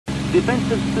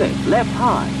Defensive split, left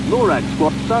high. LORAG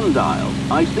squad, sundial.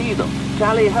 I see them.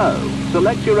 Tally ho.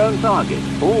 Select your own target.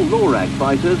 All LORAG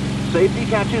fighters, safety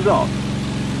catches off.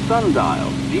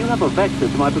 Sundial, do you have a vector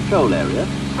to my patrol area?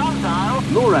 Sundial?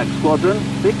 LORAG squadron,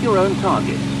 pick your own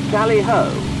target. Tally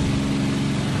ho.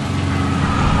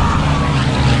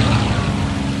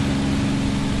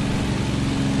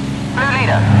 Blue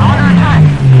leader, I'm under attack.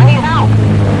 I need help.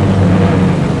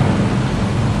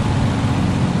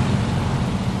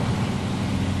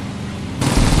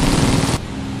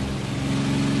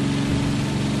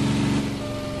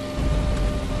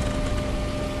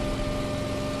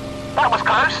 That was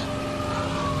close.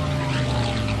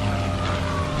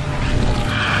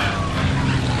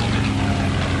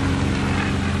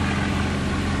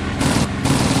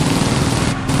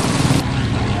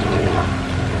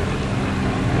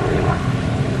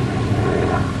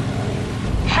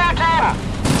 Shoot him!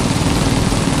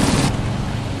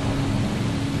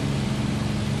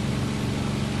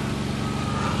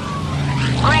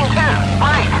 Green 2,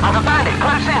 break! I've a bandit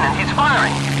close in and he's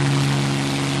firing.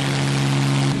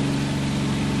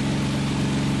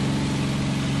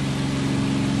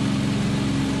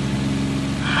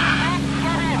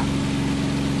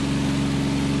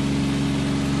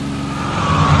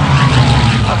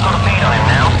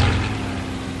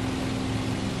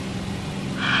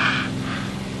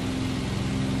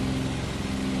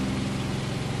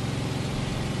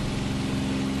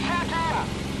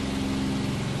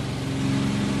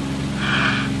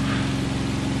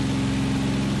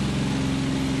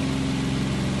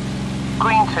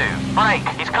 Green 2, break.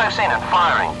 He's close in and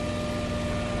firing.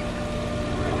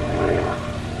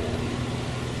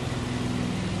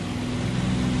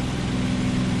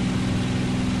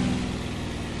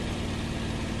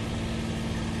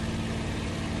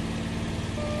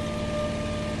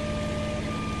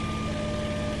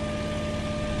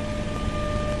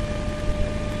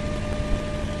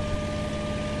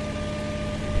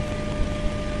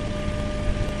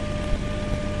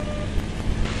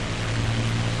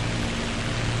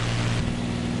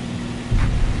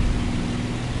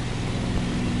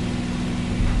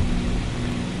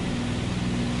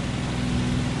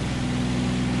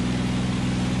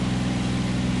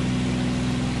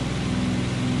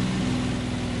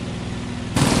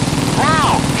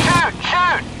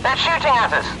 They're shooting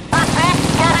at us. That's it.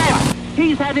 Get him.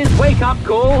 He's had his wake-up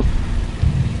call.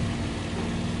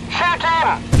 Shoot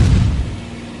him.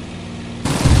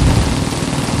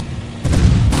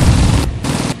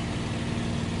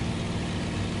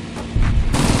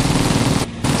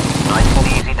 Nice and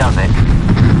easy does it.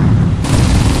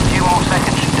 A few more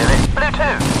seconds should do it. Blue 2,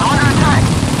 I'm under attack.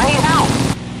 I need help.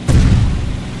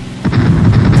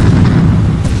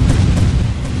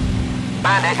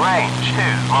 Bandit range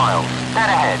 2 miles. Dead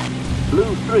ahead.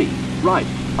 Blue 3, right.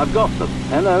 I've got them.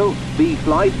 Hello, B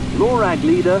flight, LORAG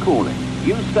leader calling.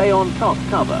 You stay on top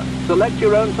cover. Select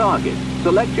your own target.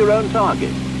 Select your own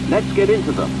target. Let's get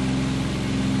into them.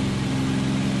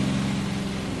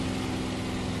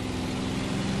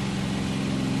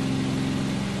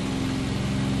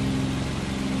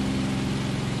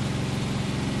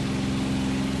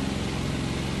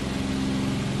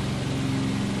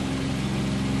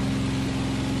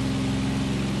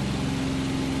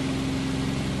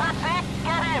 That's it.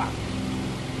 Get him.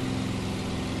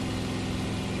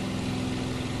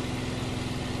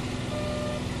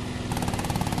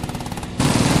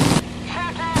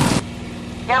 Shoot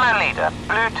him. Yellow leader,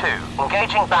 Blue 2,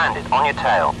 engaging bandit on your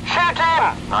tail. Shoot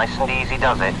him. Nice and easy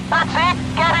does it. That's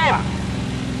it. Get him.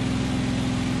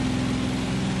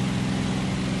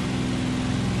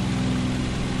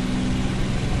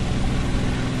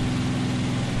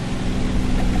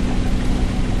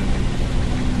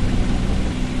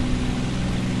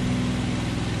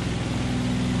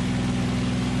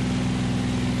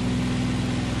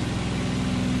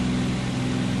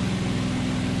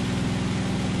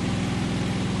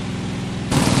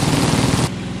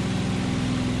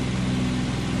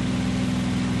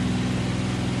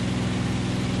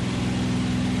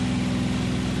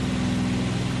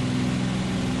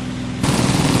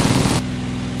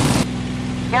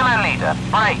 Yellow leader,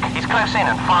 break. He's close in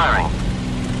and firing.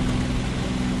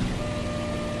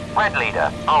 Red leader,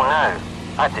 oh no,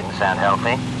 that didn't sound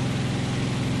healthy.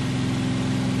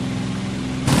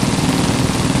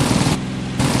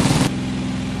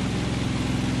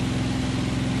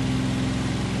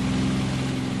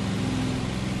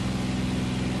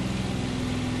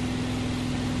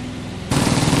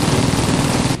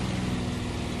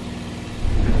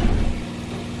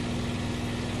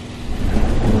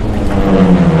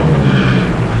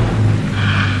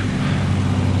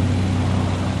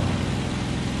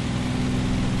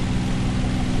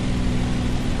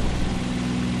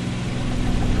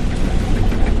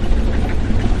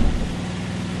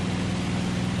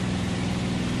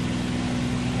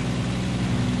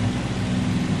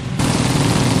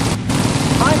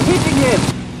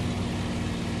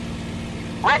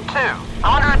 Red 2,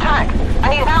 I'm under attack. I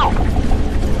need help.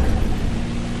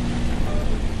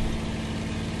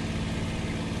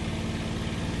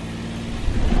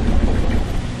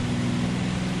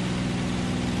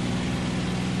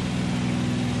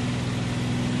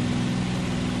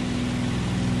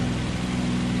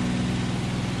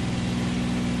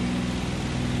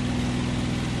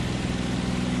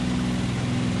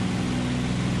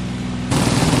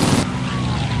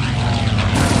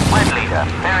 Red leader,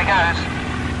 there he goes.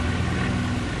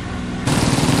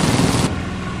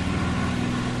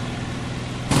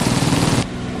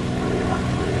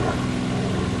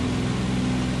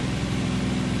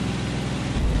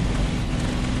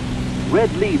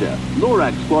 Red leader,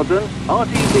 Lorax Squadron,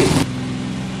 RTB.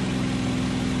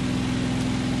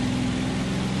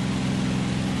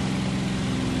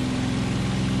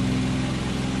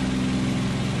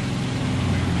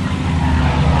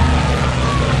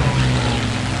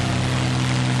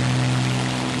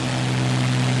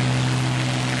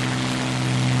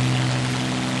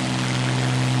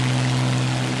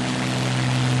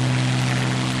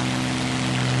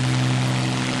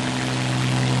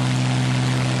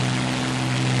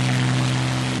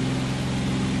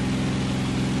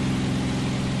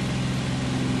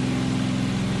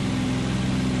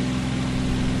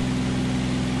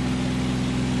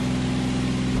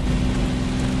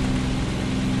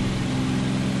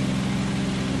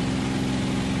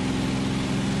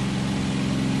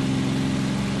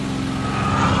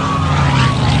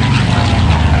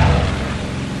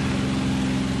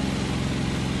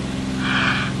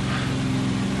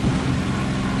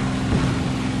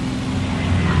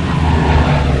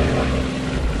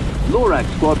 Lorax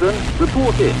Squadron,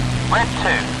 report in. Red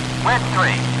 2, Red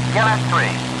 3, Yellow 3,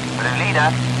 Blue leader,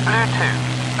 Blue 2,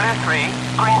 Blue 3,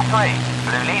 Green 3,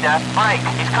 Blue leader, break,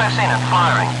 he's close in and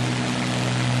firing.